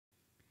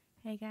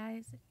Hey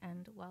guys,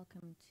 and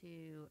welcome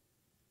to,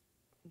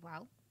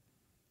 well,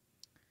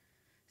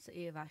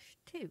 City of Ash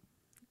 2.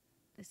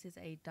 This is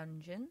a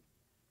dungeon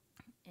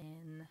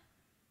in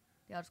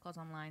the Elder Scrolls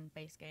Online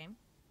base game,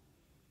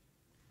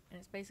 and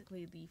it's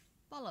basically the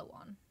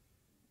follow-on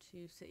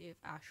to City of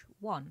Ash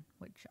 1,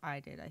 which I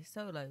did a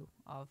solo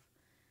of.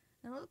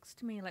 And it looks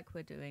to me like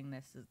we're doing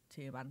this as a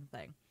two-man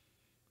thing,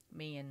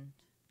 me and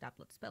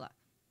DadBludSpiller.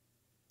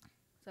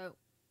 So,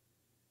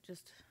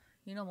 just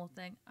your normal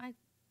thing. I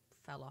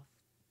fell off.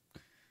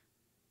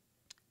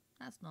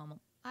 That's normal.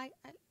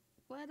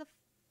 Where the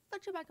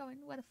fudge am I going?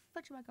 Where the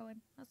fudge am I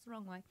going? That's the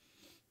wrong way.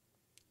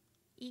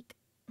 Eek.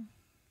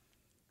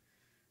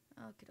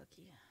 Okie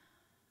dokie.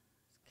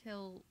 Let's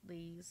kill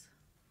these.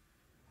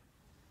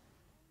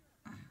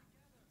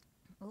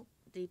 Oh,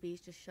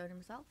 DB's just shown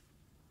himself.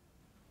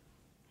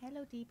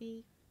 Hello,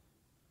 DB.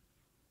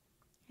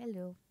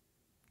 Hello.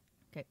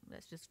 Okay,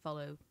 let's just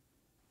follow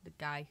the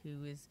guy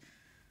who is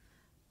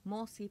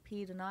more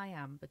CP than I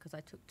am because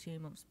I took 2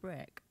 months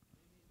break.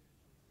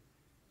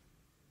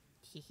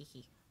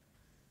 Hehehe.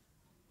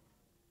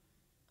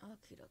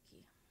 Okie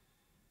dokie.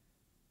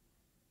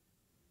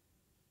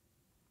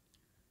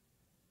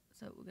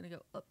 So we're gonna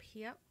go up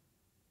here.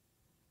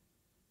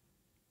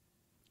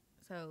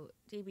 So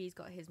DB's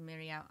got his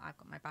Miri out, I've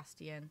got my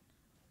Bastion.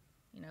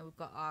 You know, we've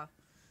got our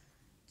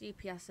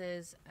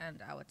DPSs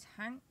and our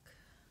tank.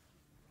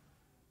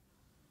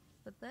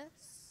 For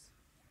this,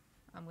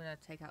 I'm gonna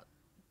take out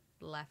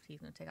the left, he's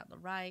gonna take out the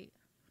right.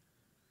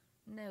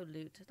 No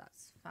loot,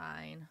 that's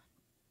fine.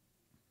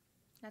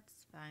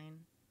 That's fine.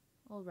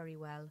 All very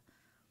well.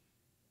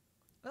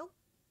 Oh,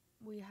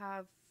 we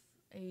have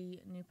a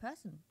new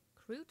person.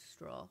 Crude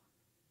Straw.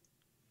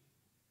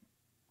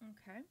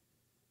 Okay.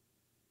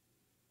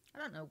 I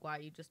don't know why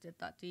you just did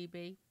that,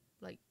 DB.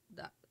 Like,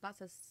 that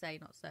says say,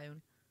 not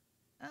zone.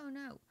 Oh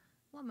no.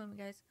 One moment,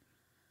 guys.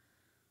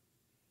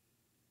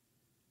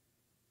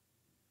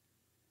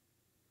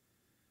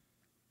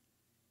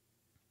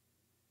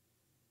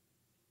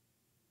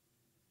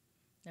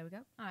 There we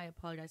go. I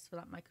apologise for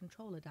that. My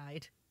controller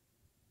died.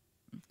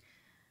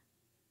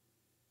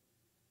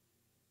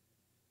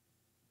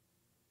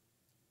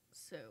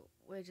 So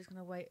we're just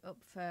going to wait up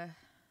for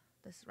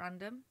this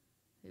random,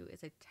 who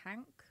is a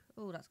tank.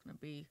 Oh, that's going to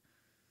be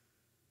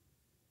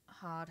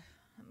hard.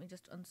 Let me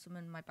just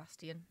unsummon my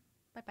Bastion.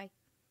 Bye-bye.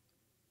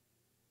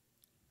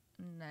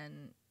 And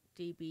then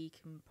DB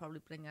can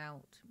probably bring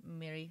out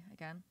Miri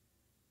again.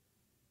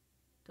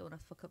 Don't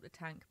want to fuck up the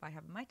tank by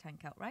having my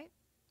tank out, right?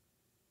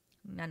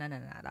 No,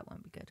 that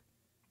won't be good.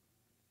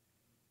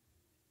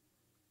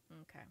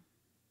 Okay.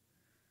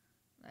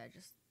 They're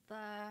just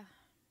there.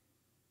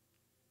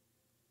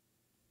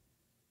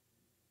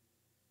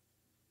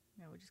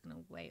 Now we're just going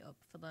to wait up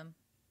for them.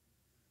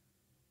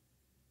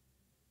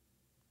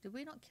 Did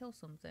we not kill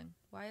something?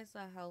 Why is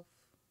their health?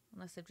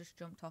 Unless they've just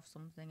jumped off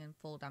something and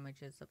full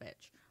damage is a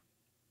bitch.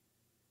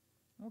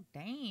 Oh,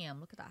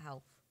 damn. Look at that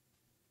health.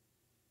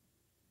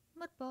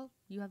 Mudball,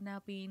 you have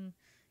now been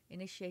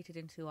initiated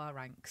into our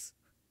ranks.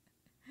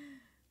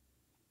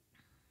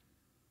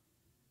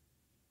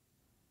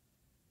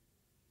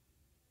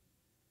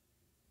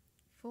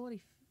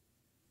 40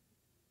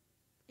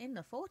 in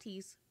the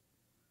 40s.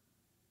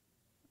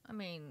 I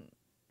mean,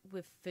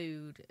 with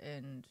food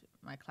and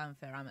my clan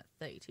fare, I'm at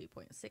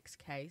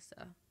 32.6k, so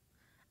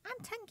I'm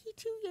tanky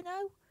too, you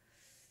know.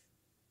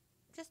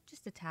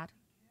 Just a tad.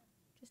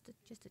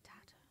 Just a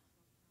tad.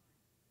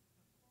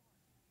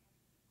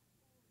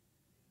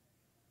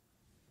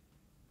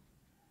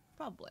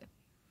 Probably.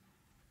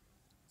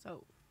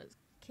 So let's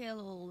kill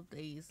all of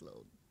these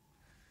little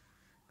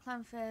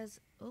clan fares.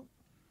 Oh.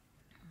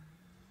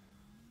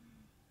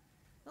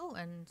 Oh,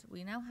 and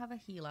we now have a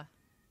healer.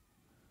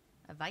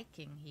 A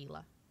Viking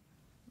healer.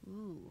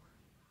 Ooh.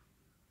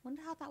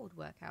 Wonder how that would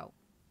work out.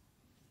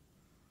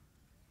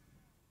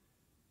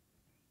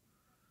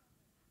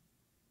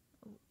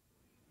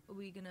 Are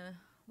we gonna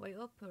wait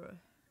up or...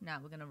 Nah,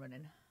 we're gonna run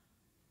in.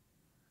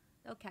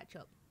 They'll catch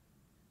up.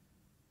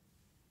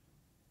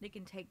 They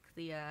can take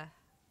the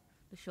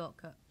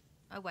shortcut.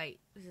 Oh wait,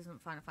 this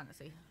isn't Final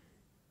Fantasy.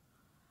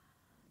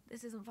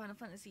 This isn't Final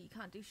Fantasy, you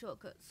can't do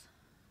shortcuts.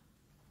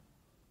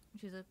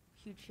 Which is a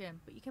huge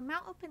shame. But you can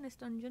mount up in this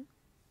dungeon.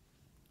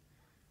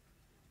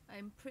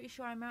 I'm pretty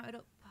sure I mounted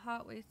up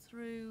partway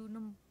through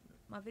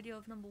my video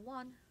of number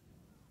 1,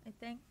 I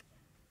think.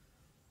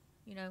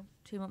 You know,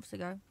 2 months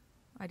ago.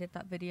 I did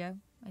that video,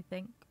 I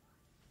think.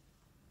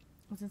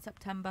 It was in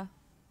September.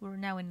 We're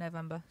now in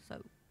November,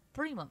 so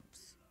 3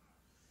 months.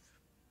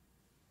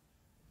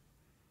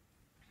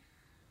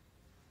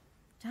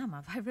 Damn,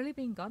 have I really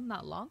been gone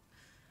that long?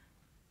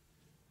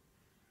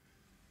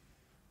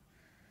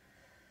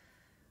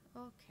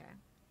 Okay.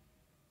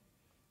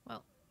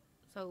 Well,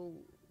 so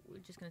we're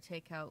just going to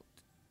take out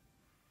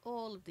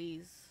all of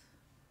these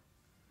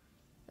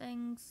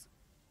things.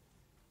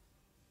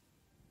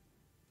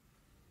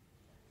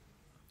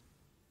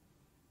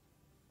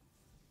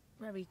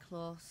 Very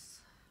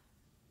close.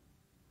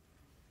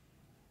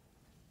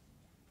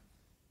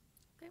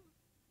 Okay.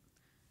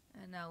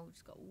 And now we've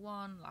just got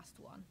one last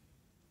one.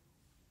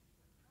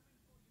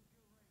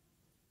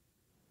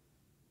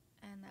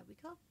 And there we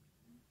go.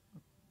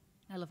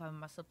 I love having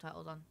my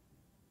subtitles on.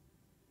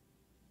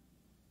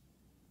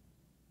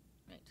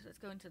 Right, so let's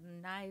go into the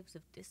Knives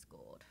of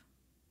Discord.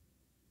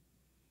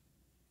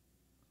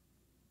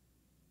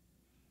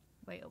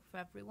 Wait up for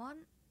everyone.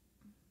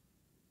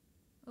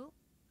 Oh,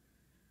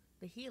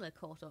 the healer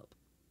caught up.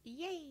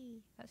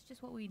 Yay! That's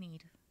just what we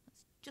need.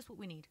 That's just what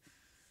we need.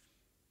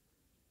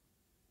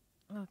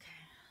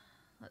 Okay,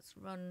 let's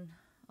run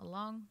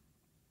along.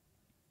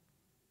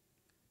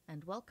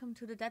 And welcome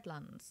to the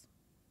Deadlands.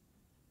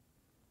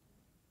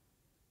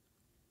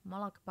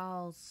 Moloch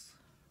Baal's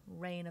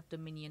reign of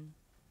dominion.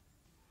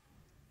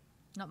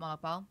 Not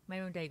Moloch Baal,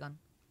 Mehrunes Dagon.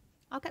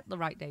 I'll get the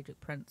right Daedric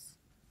Prince.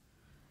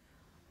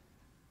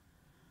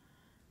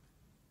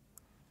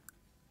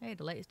 Hey,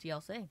 the latest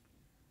DLC.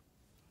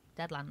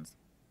 Deadlands.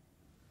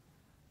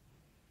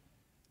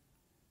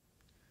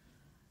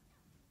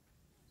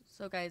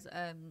 So guys,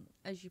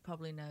 as you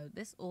probably know,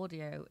 this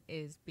audio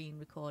is being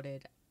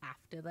recorded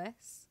after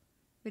this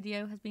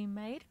video has been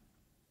made.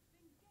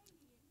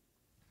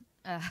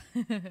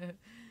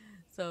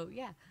 So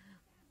yeah,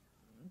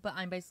 but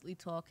I'm basically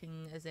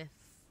talking as if,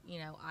 you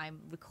know,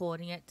 I'm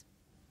recording it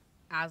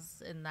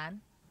as in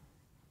then.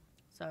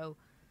 So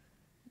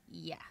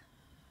yeah.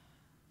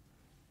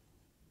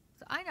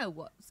 So I know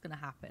what's gonna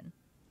happen.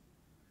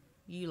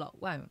 You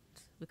lot won't,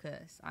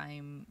 because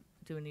I'm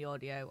doing the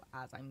audio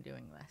as I'm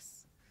doing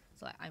this.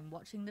 So like, I'm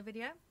watching the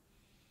video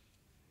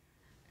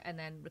and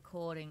then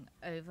recording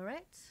over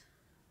it,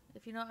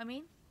 if you know what I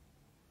mean.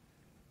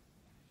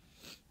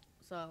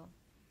 So,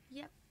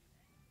 yep.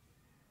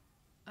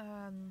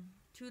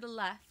 To the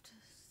left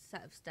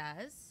set of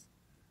stairs,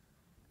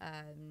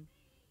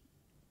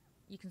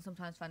 you can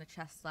sometimes find a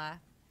chest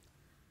there.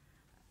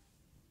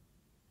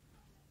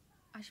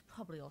 I should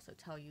probably also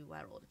tell you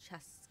where all the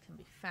chests can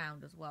be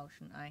found as well,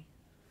 shouldn't I?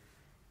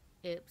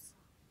 Oops.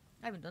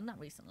 I haven't done that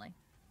recently,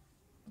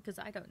 because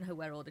I don't know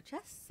where all the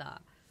chests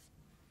are.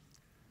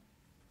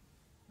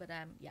 But,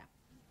 yeah.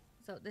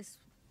 So this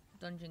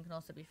dungeon can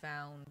also be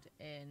found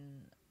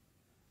in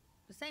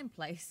the same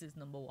place as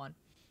number 1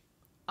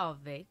 of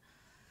V.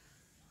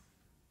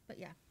 But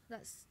yeah,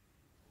 let's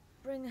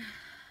bring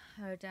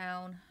her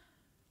down.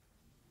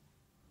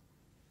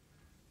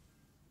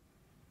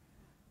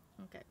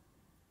 Okay.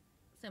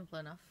 Simple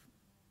enough.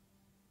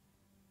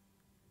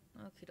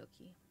 Okie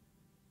dokie.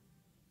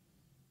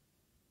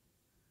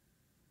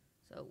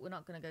 So we're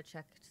not going to go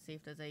check to see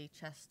if there's a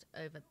chest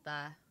over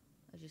there.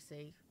 As you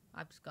see,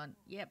 I've just gone,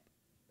 yep.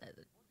 There's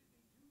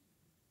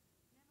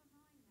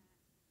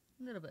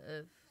a little bit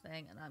of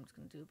thing, and I'm just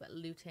going to do a bit of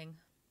looting.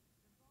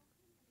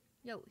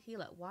 Yo,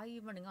 healer, why are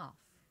you running off?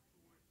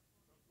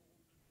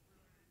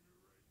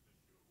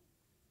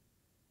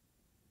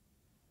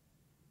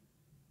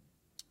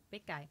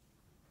 Big guy.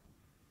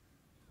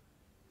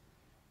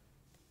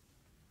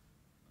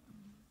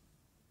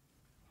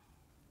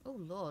 Oh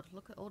lord,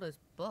 look at all those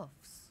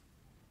buffs.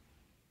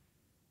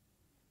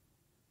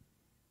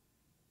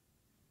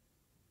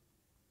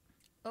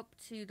 Up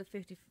to the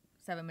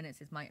 57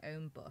 minutes is my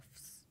own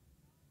buffs.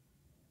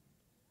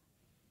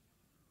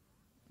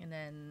 And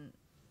then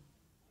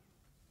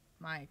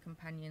my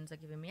companions are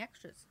giving me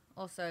extras.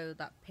 Also,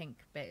 that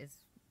pink bit is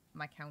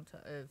my counter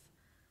of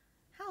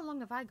how long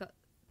have I got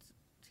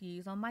to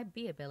use on my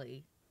B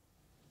ability.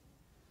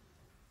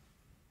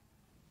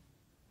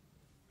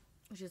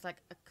 Which is like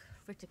a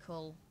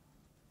critical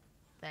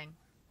thing.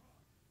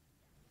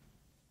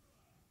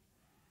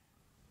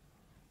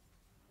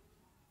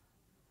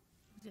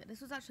 Yeah,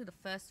 this was actually the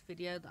first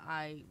video that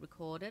I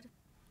recorded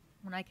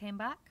when I came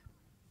back.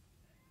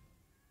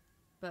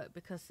 But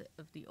because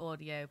of the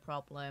audio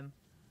problem,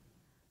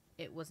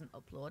 it wasn't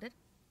uploaded.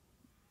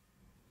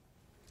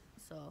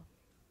 So,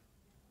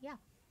 yeah.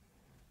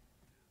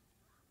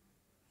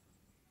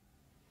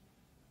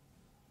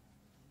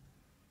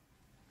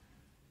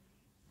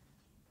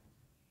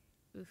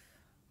 Oof.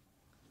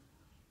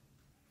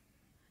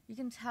 You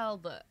can tell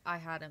that I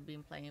hadn't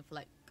been playing for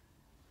like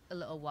a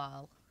little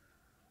while.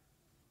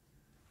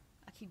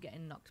 I keep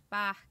getting knocked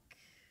back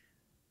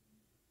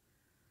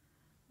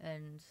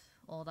and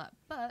all that,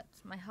 but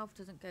my health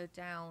doesn't go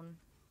down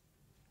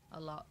a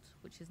lot,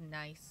 which is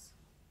nice.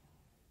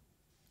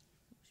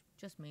 Which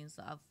just means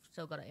that I've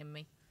still got it in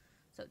me.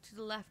 So to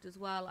the left as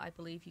well, I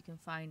believe you can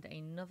find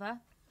another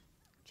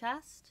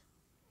chest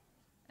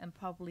and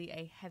probably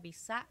a heavy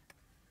sack.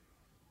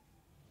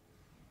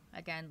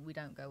 Again, we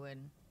don't go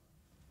and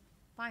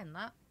find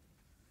that.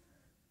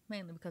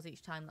 Mainly because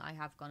each time that I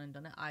have gone and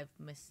done it, I've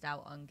missed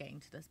out on getting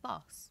to this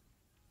boss.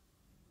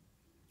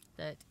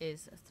 That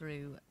is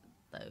through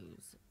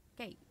those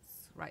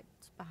gates right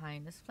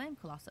behind this flame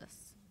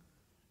colossus.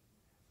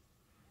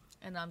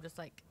 And I'm just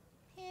like,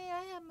 hey,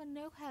 I am a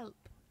no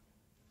help.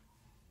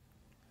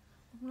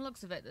 From the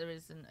looks of it, there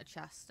isn't a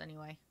chest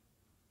anyway.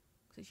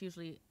 Because it's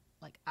usually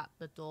like at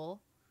the door.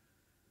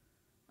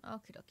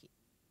 Okie dokie.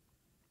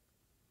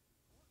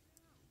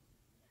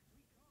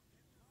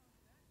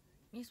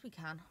 Yes, we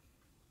can.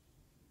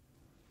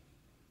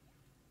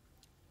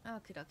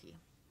 Okie dokie.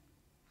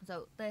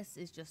 So this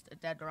is just a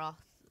dead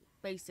Roth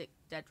basic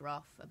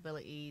Deadroth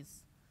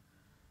abilities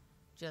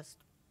just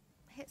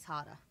hits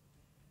harder.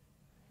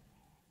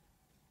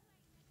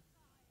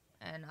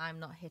 And I'm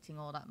not hitting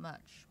all that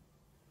much.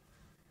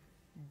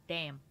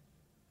 Damn.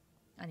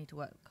 I need to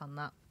work on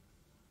that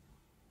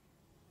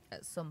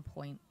at some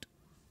point.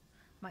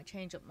 Might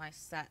change up my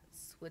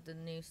sets with the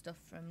new stuff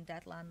from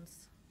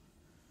Deadlands.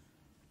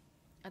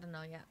 I don't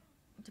know yet.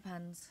 It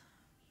depends.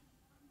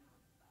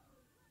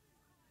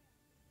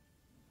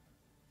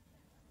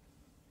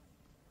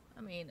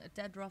 I mean, a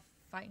Deadroth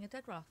fighting a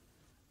Deadroth.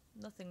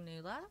 Nothing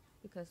new there,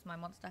 because my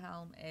monster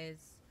helm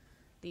is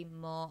the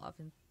Maw of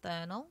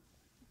Infernal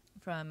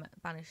from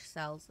Banished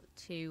Cells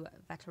to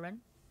Veteran.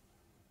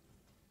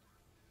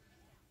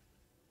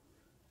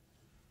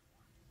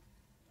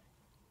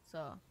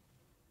 So,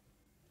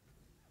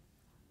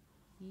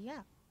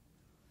 yeah.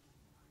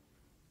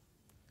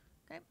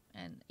 Okay,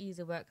 and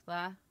easy work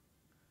there.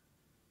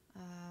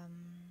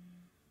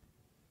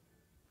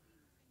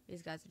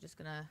 These guys are just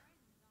gonna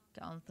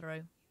get on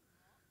through.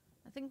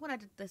 I think when I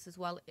did this as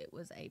well, it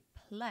was a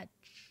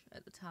pledge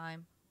at the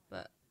time,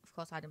 but of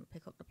course I didn't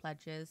pick up the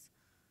pledges.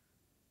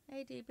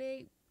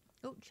 ADB.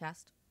 Oh,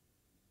 chest.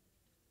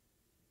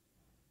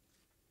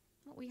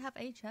 Well, we have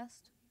a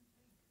chest.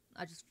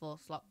 I just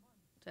force locked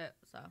it,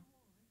 so.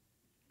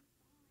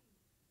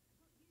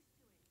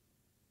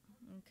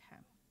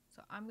 Okay,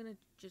 so I'm gonna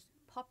just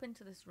pop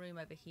into this room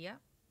over here,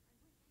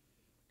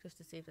 just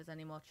to see if there's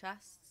any more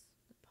chests.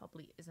 There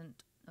probably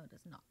isn't. No,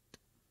 there's not.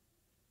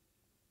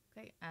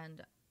 Okay,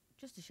 and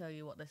just to show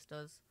you what this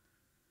does,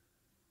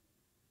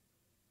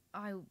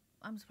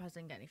 I'm surprised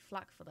I didn't get any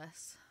flack for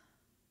this,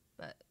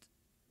 but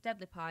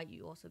Deadly Pie,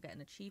 you also get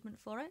an achievement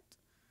for it.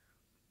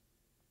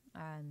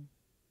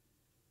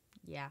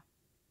 Yeah,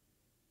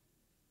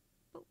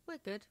 but we're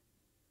good.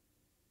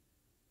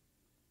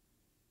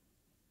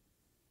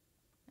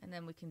 And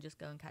then we can just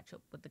go and catch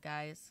up with the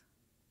guys.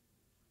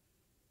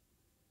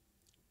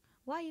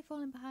 Why are you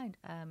falling behind?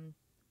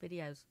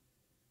 Videos.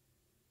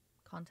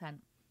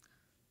 Content.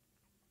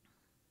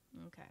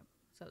 Okay,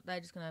 so they're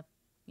just gonna,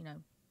 you know,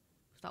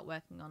 start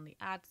working on the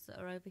ads that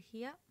are over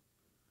here.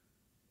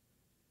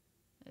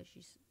 As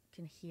you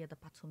can hear the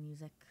battle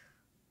music.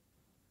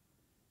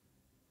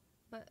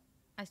 But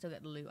I still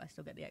get the loot, I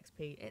still get the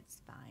XP,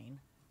 it's fine.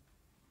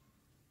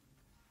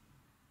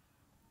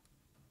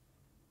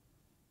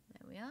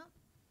 There we are.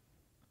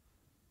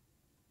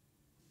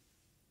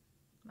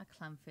 My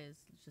Clanfizz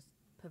is just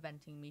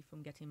preventing me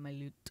from getting my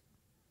loot.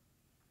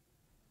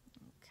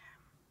 Okay.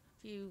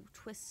 A few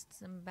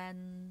twists and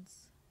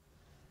bends.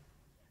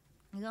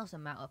 There's also a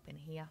map up in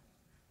here,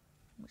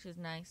 which is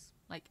nice.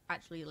 Like,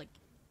 actually, like,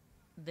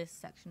 this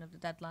section of the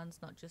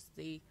Deadlands, not just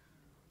the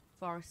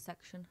forest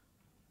section.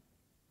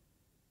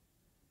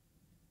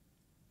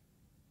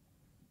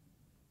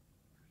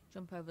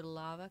 Jump over the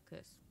lava,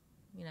 because,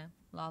 you know,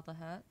 lava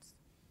hurts.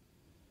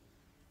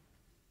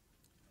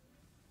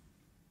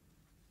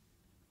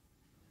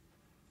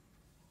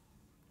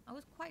 I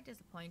was quite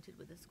disappointed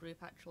with this group,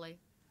 actually,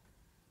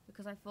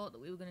 because I thought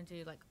that we were going to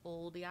do, like,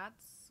 all the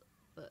ads,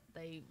 but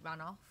they ran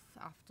off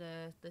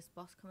after this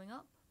boss coming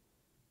up.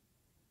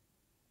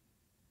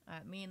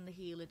 Me and the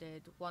healer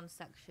did one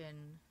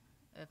section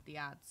of the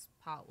ads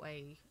part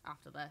way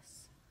after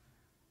this.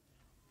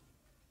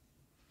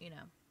 You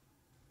know.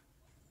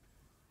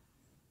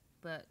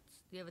 But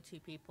the other two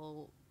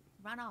people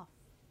ran off.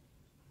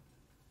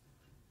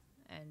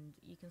 And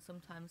you can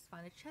sometimes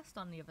find a chest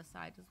on the other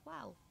side as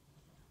well.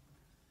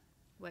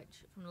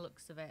 Which, from the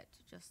looks of it,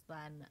 just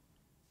then,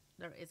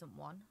 there isn't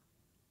one.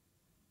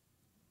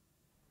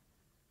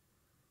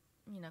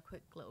 You know,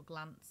 quick little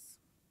glance.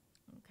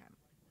 Okay.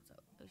 So,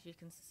 as you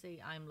can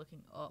see, I'm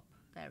looking up.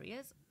 There he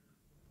is.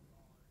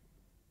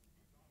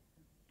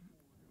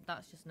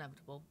 That's just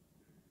inevitable.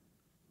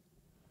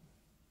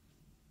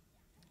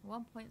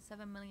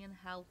 1.7 million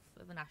health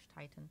of an Ash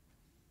Titan.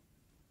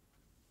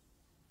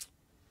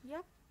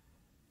 Yep.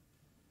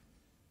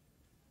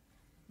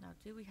 Now,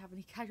 do we have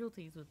any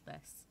casualties with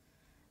this?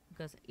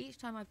 Because each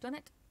time I've done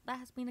it, there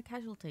has been a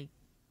casualty.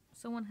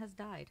 Someone has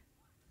died.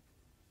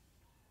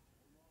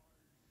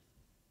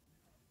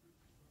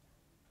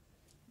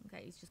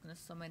 Okay, he's just going to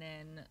summon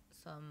in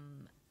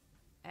some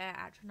air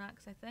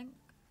Atronachs, I think.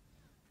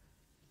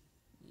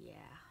 Yeah.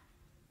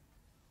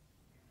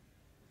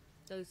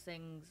 Those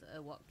things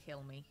are what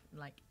kill me,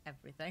 like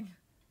everything.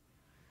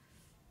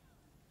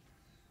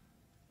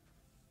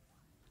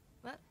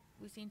 But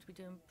we seem to be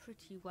doing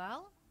pretty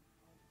well.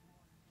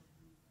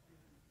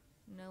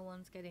 No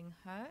one's getting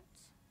hurt.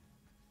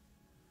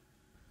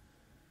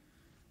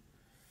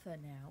 For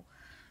now.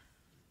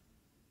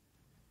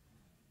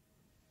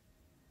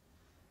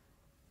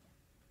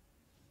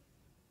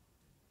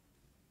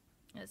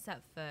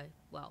 Except for,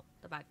 well,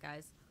 the bad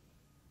guys.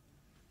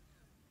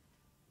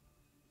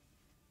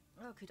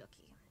 Okie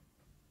dokie.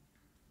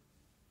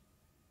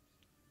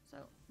 So,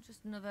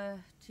 just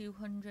another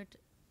 200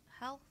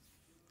 health.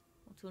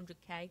 Or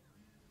 200k.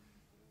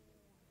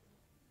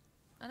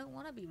 I don't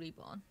want to be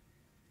reborn.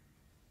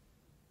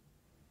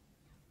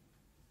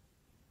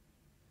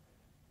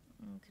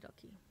 Okie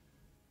dokie.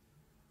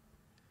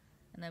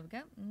 And there we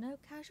go. No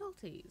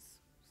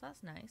casualties. So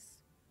that's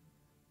nice.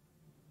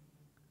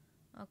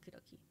 Okie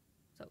dokie.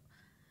 So,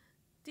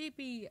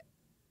 DB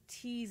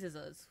teases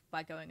us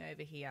by going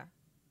over here.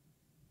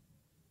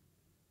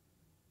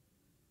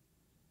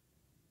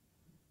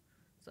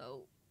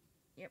 So,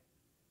 yep.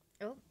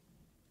 Oh.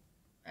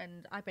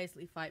 And I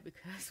basically fight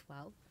because,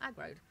 well,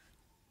 aggroed.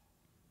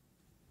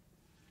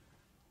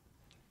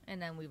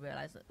 And then we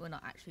realise that we're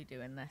not actually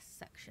doing this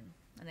section.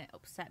 And it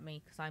upset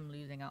me because I'm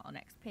losing out on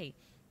XP.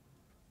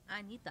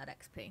 I need that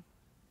XP.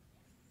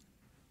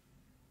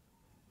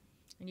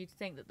 And you'd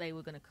think that they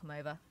were going to come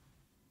over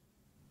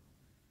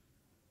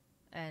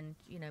and,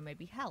 you know,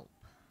 maybe help.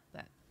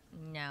 But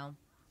no.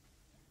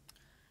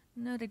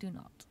 No, they do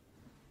not.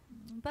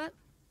 But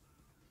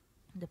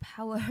the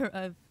power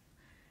of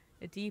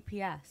a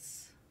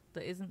DPS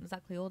that isn't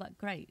exactly all that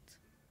great.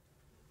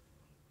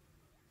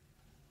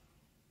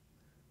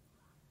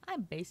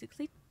 I'm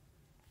basically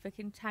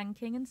freaking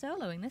tanking and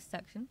soloing this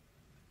section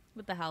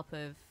with the help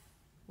of,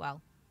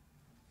 well,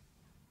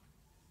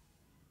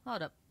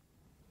 hold up.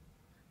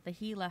 The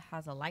healer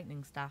has a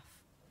lightning staff.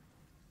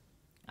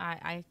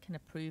 I can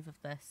approve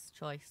of this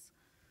choice.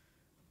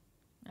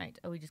 Right,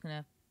 are we just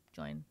going to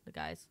join the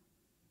guys?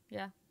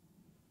 Yeah.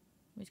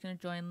 We're just going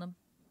to join them.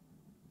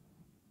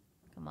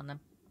 Come on then.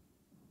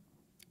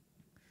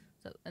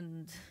 So,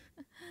 and...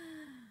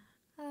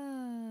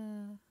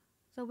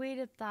 so we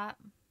did that.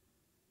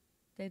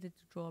 They did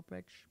the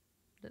drawbridge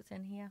that's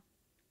in here.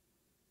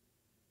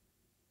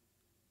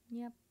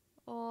 Yep,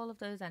 all of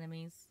those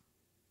enemies.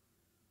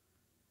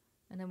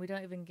 And then we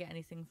don't even get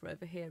anything for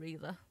over here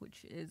either,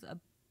 which is a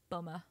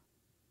bummer.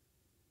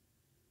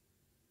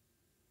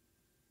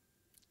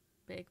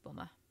 Big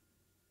bummer.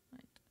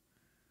 Right.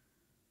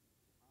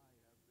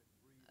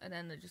 And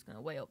then they're just going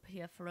to way up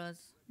here for us.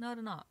 No,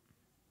 they're not.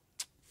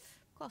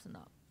 Of course they're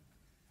not.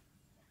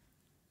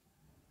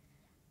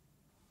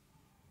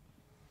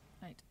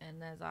 Right,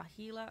 and there's our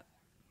healer.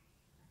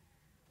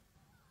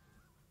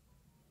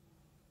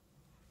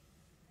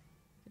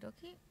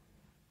 Okie.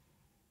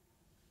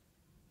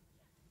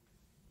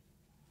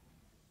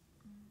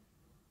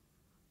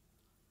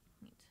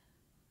 Neat.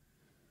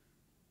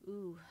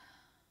 Ooh.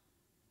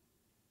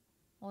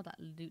 All that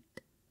loot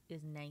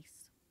is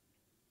nice.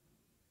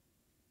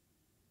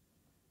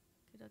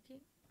 Okie.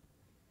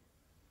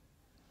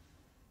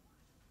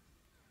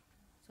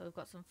 So we've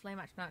got some flame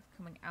action knives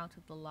coming out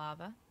of the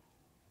lava.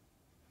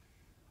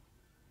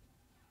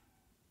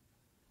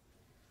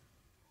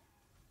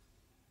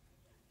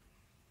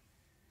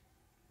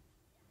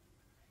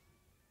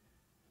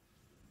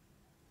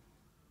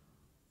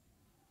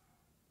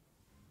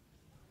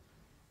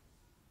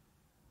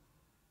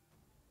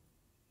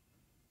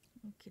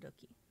 Okie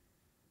dokie.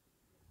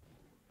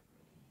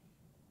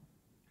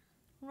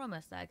 We're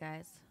almost there,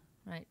 guys.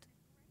 Right.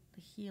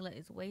 The healer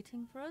is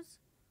waiting for us.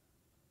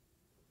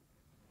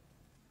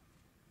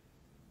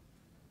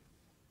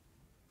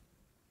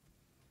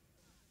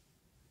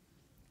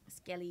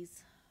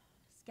 Skellies.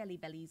 Skelly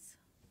bellies.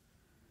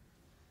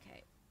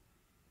 Okay.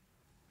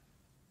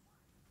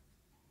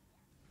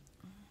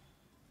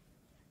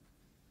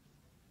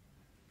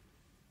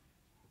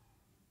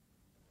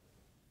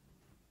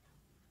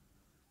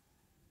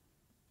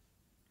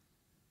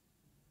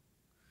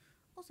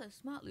 Also,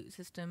 smart loot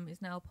system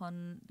is now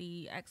upon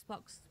the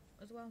Xbox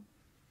as well,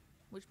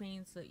 which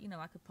means that, you know,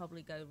 I could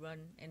probably go run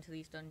into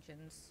these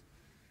dungeons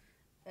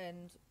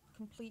and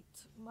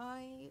complete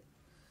my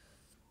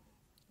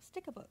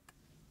sticker book,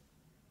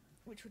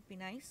 which would be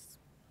nice.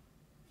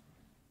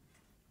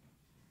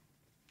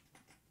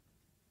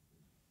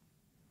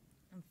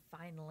 And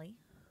finally,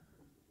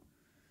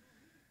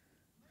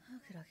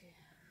 okay.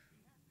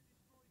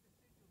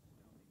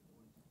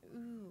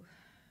 Ooh,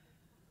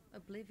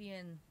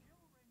 Oblivion.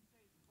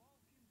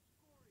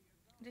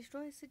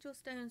 Destroy sigil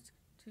stones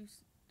to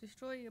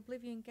destroy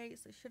Oblivion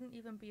gates that shouldn't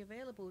even be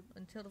available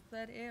until the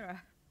third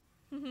era.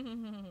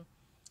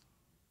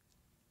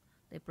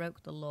 They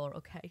broke the law,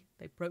 okay?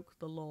 They broke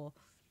the law.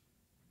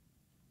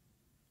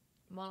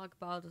 Monarch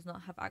Baal does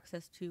not have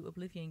access to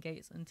Oblivion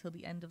gates until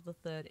the end of the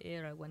third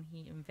era when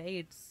he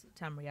invades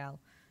Tamriel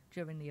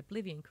during the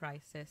Oblivion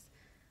crisis.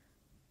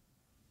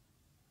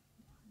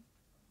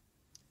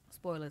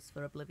 Spoilers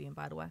for Oblivion,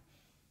 by the way.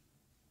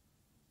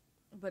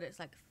 But it's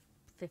like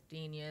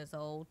 15 years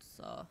old,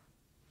 so...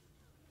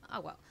 Oh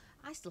well,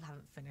 I still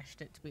haven't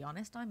finished it, to be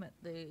honest. I'm at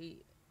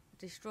the...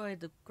 Destroy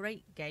the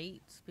Great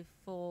Gate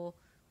before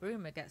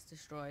Bruma gets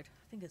destroyed.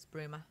 I think it's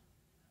Bruma.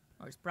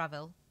 Or it's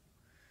Bravil.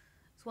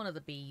 It's one of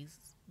the B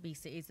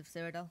cities of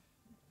Cyrodiil.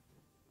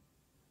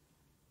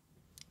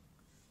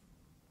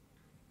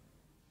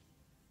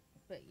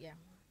 But yeah.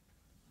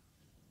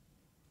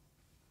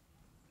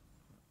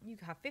 You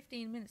have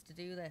 15 minutes to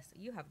do this.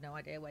 You have no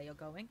idea where you're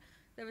going.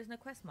 There is no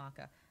quest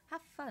marker.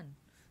 Have fun.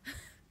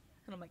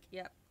 And I'm like,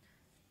 yep.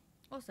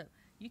 Also,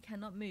 you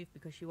cannot move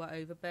because you are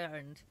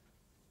overburned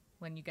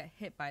when you get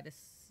hit by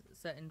this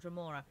certain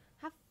Dremora.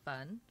 Have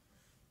fun.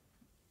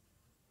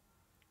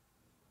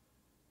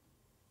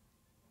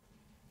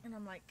 And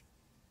I'm like,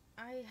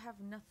 I have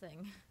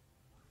nothing.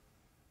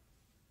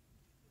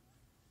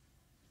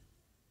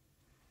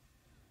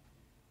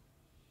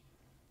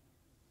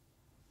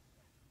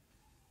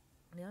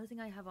 the only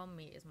thing I have on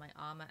me is my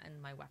armor and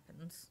my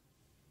weapons.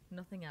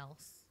 Nothing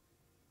else.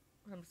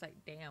 I'm just like,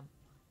 damn.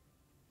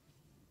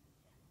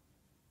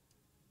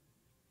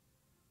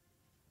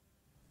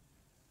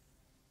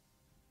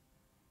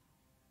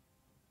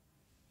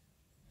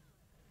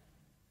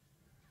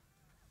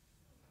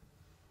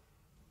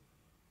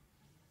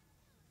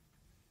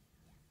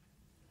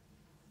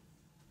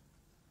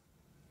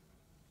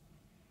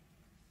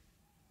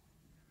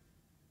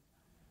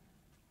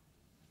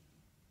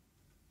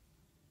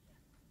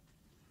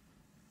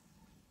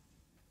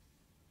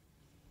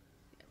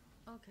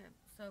 Okay,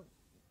 so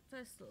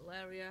first little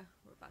area,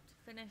 we're about to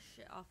finish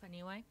it off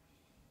anyway.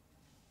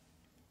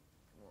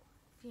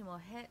 A few more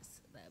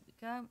hits, there we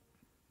go.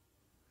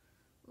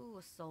 Ooh,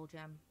 a soul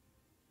gem.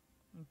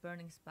 And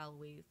burning spell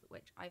weave,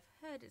 which I've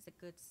heard is a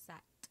good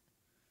set.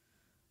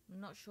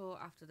 I'm not sure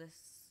after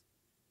this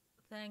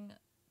thing,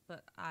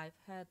 but I've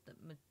heard that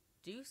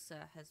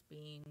Medusa has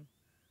been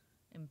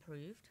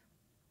improved.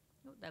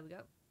 Oh, there we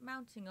go.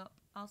 Mounting up.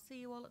 I'll see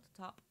you all at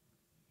the top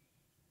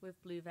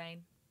with Blue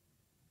Vein.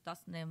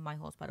 That's the name of my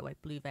horse, by the way,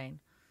 Blue Vein.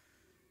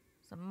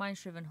 It's a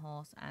mind-shriven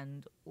horse,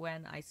 and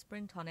when I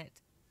sprint on it,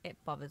 it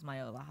bothers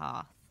my other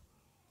half.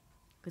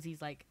 Because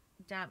he's like,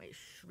 damn, it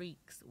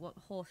shrieks. What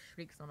horse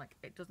shrieks? And I'm like,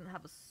 it doesn't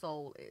have a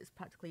soul. It is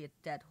practically a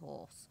dead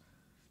horse.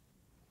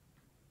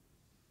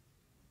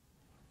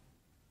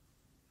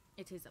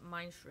 It is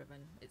mind-shriven.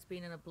 It's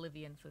been in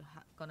oblivion for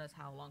God knows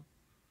how long.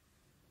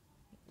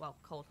 Well,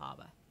 Cold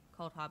Harbour.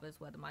 Cold Harbour is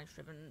where the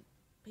mind-shriven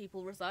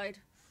people reside.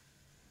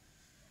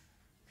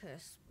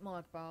 Because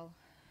Mordball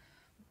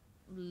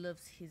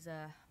loves his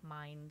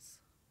mines.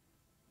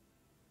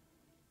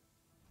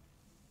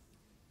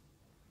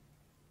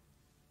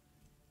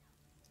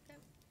 Okay,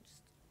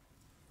 just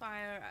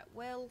fire at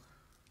will.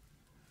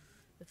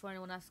 Before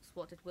anyone asks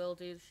what did Will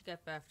do, she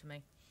gave birth to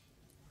me.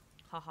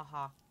 Ha ha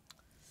ha.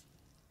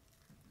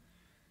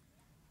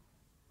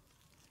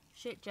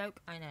 Shit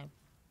joke, I know.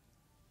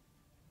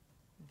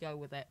 Go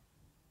with it.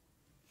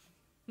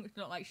 It's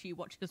not like she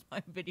watches my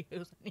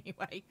videos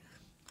anyway.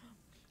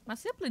 My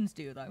siblings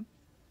do, though.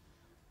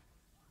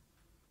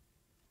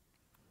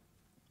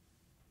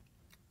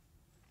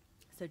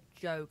 It's a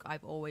joke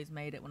I've always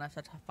made it when I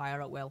said to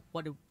fire at will.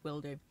 What did Will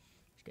do?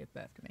 She gave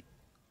birth to me.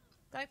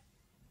 Okay. At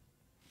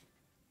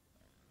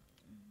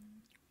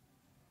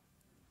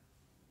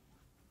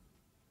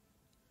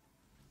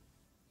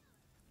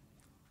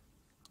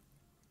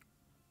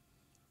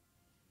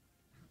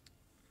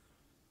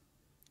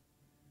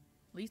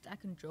least I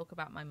can joke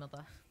about my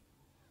mother.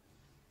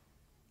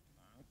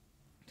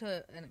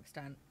 To an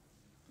extent.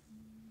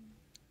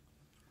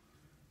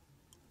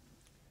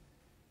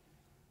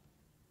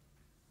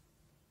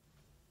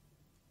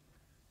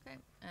 Okay,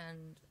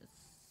 and as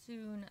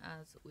soon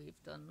as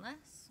we've done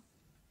this,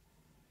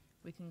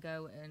 we can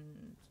go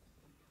and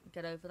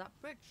get over that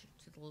bridge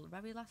to the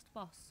very last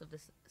boss of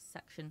this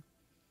section.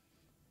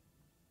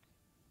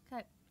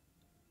 Okay.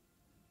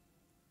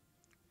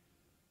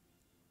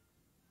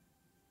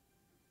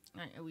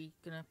 Right, are we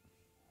gonna...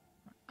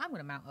 I'm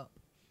gonna mount up.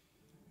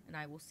 And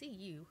I will see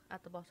you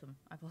at the bottom.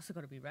 I've also got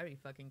to be very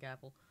fucking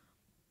careful.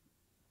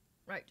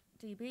 Right,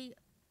 DB,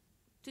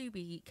 do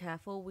be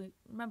careful.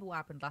 Remember what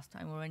happened last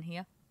time we were in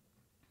here?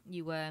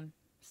 You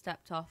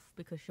stepped off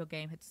because your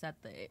game had said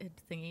that it had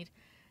thingied,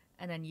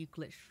 and then you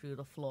glitched through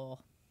the floor.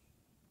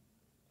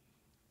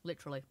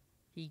 Literally,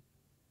 he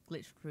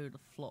glitched through the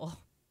floor.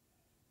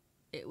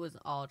 It was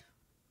odd.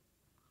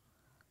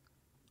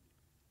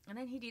 And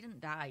then he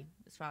didn't die,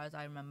 as far as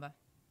I remember.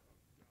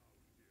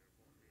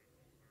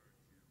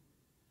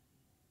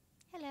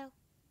 Hello.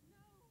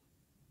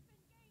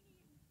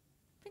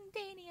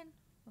 Findanian.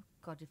 Oh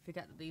god, you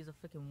forget that these are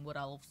freaking wood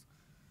elves.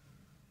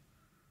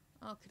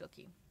 Okie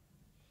dokie.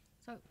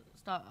 So,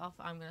 start off,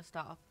 I'm going to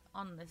start off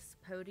on this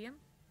podium.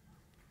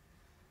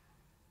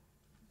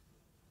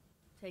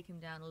 Take him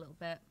down a little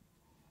bit.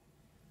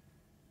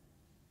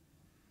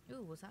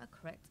 Ooh, was that a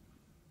crit?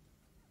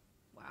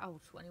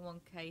 Wow,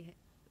 21k hit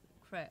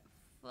crit.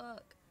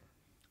 Fuck.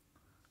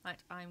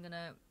 Right, I'm going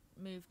to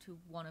move to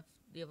one of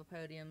the other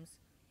podiums.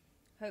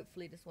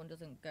 Hopefully this one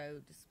doesn't go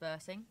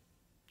dispersing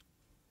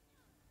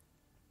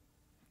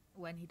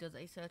when he does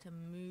a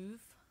certain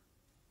move.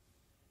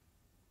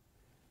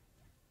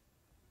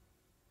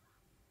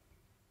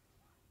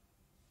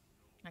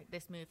 Like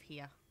this move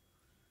here.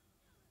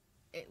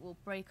 It will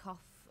break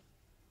off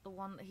the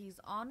one that he's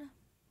on.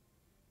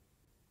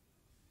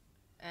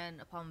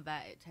 And upon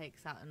that it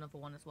takes out another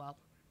one as well,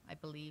 I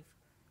believe.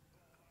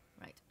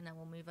 Right, and then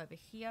we'll move over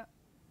here.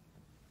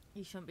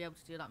 He shouldn't be able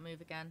to do that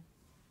move again.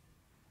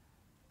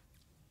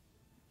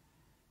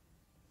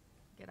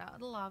 Get out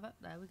of the lava.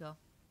 There we go.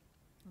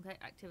 Okay,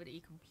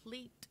 activity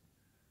complete.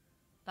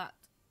 That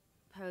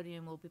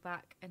podium will be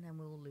back, and then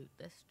we'll loot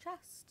this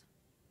chest.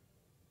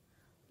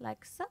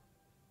 Like so.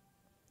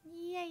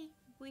 Yay,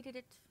 we did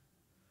it.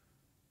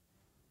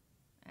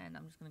 And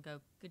I'm just going to go,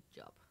 good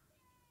job.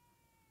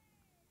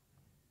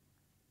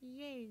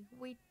 Yay,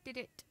 we did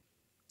it.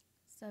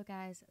 So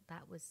guys,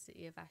 that was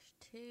City of Ash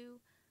 2.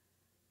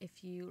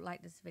 If you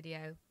like this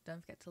video,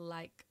 don't forget to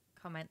like,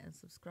 comment, and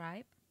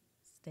subscribe.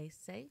 Stay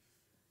safe,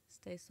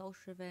 stay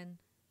soul-shriven,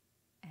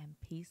 and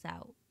peace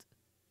out.